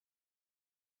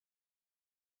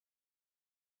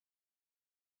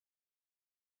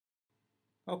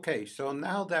Okay, so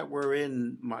now that we're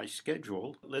in my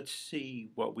schedule, let's see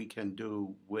what we can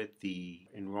do with the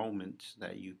enrollments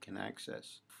that you can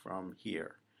access from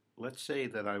here. Let's say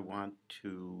that I want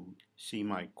to see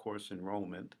my course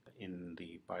enrollment in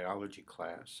the biology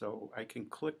class. So I can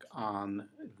click on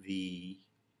the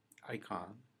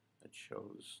icon that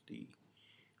shows the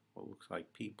what looks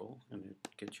like people, and it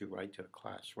gets you right to the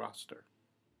class roster.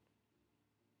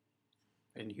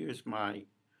 And here's my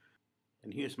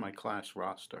class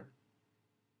roster.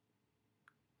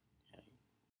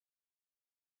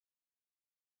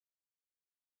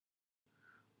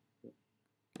 Okay.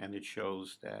 And it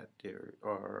shows that there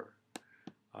are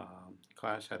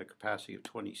class had a capacity of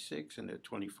 26 and there are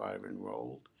 25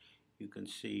 enrolled. You can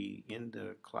see in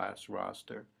the class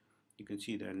roster, you can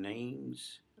see their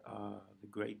names, the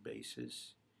grade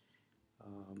basis,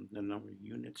 the number of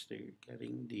units they're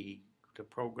getting, the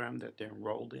program that they're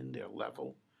enrolled in, their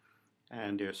level,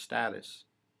 and their status.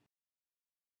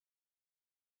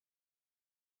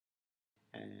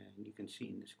 And you can see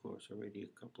in this course already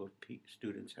a couple of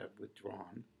students have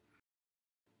withdrawn.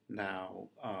 Now,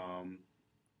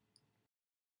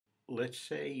 let's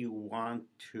say you want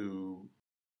to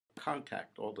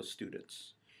contact all the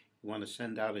students. You want to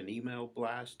send out an email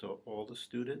blast to all the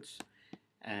students,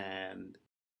 and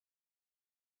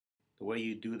the way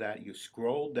you do that, you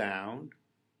scroll down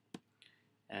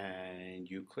and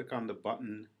you click on the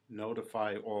button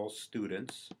Notify All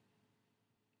Students.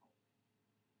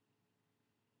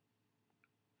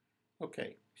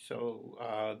 Okay,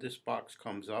 so this box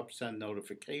comes up, Send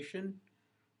Notification,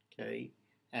 okay,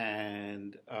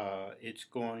 and it's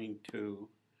going to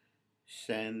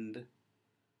send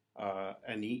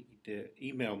the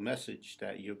email message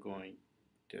that you're going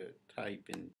to type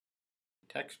in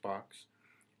text box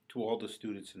to all the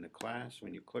students in the class.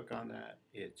 When you click on that,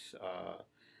 it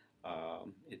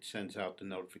sends out the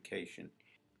notification.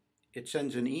 It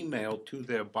sends an email to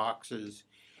their boxes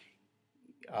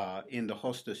in the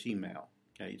hostess email.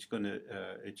 Okay,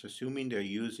 it's assuming they're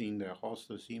using their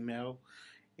hostess email.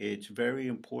 It's very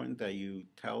important that you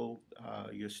tell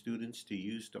your students to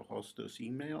use the hostess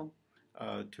email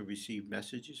to receive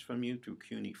messages from you through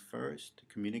CUNYfirst. To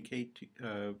communicate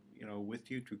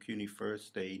with you through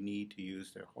CUNYfirst, they need to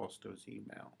use their hostess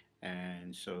email.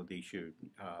 And so they should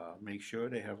make sure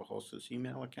they have a hostess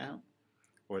email account,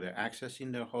 or they're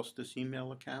accessing their hostess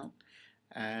email account,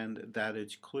 and that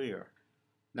it's clear.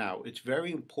 Now, it's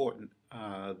very important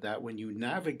that when you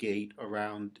navigate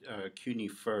around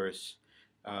CUNYfirst,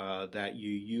 that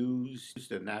you use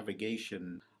the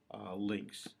navigation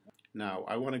links. Now,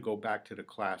 I want to go back to the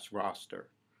class roster.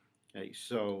 Okay,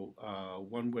 so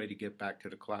one way to get back to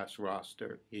the class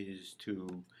roster is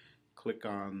to click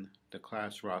on the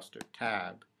class roster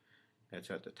tab that's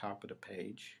at the top of the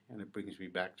page, and it brings me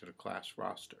back to the class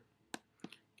roster.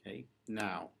 Okay,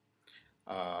 now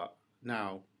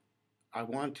I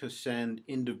want to send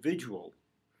individual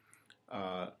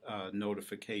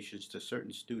notifications to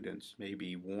certain students,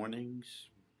 maybe warnings,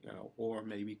 or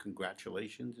maybe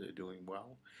congratulations, they're doing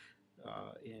well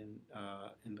in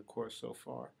the course so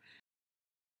far.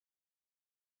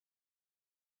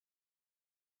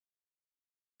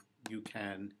 You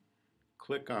can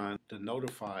click on the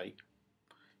notify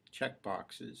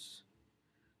checkboxes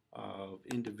of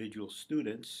individual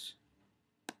students,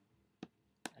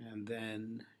 and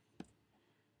then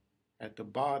at the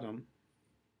bottom,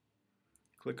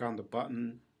 click on the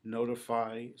button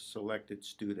Notify Selected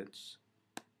Students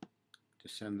to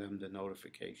send them the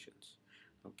notifications.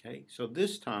 Okay, so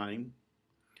this time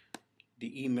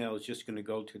the email is just going to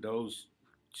go to those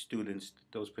students,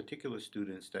 those particular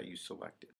students that you selected.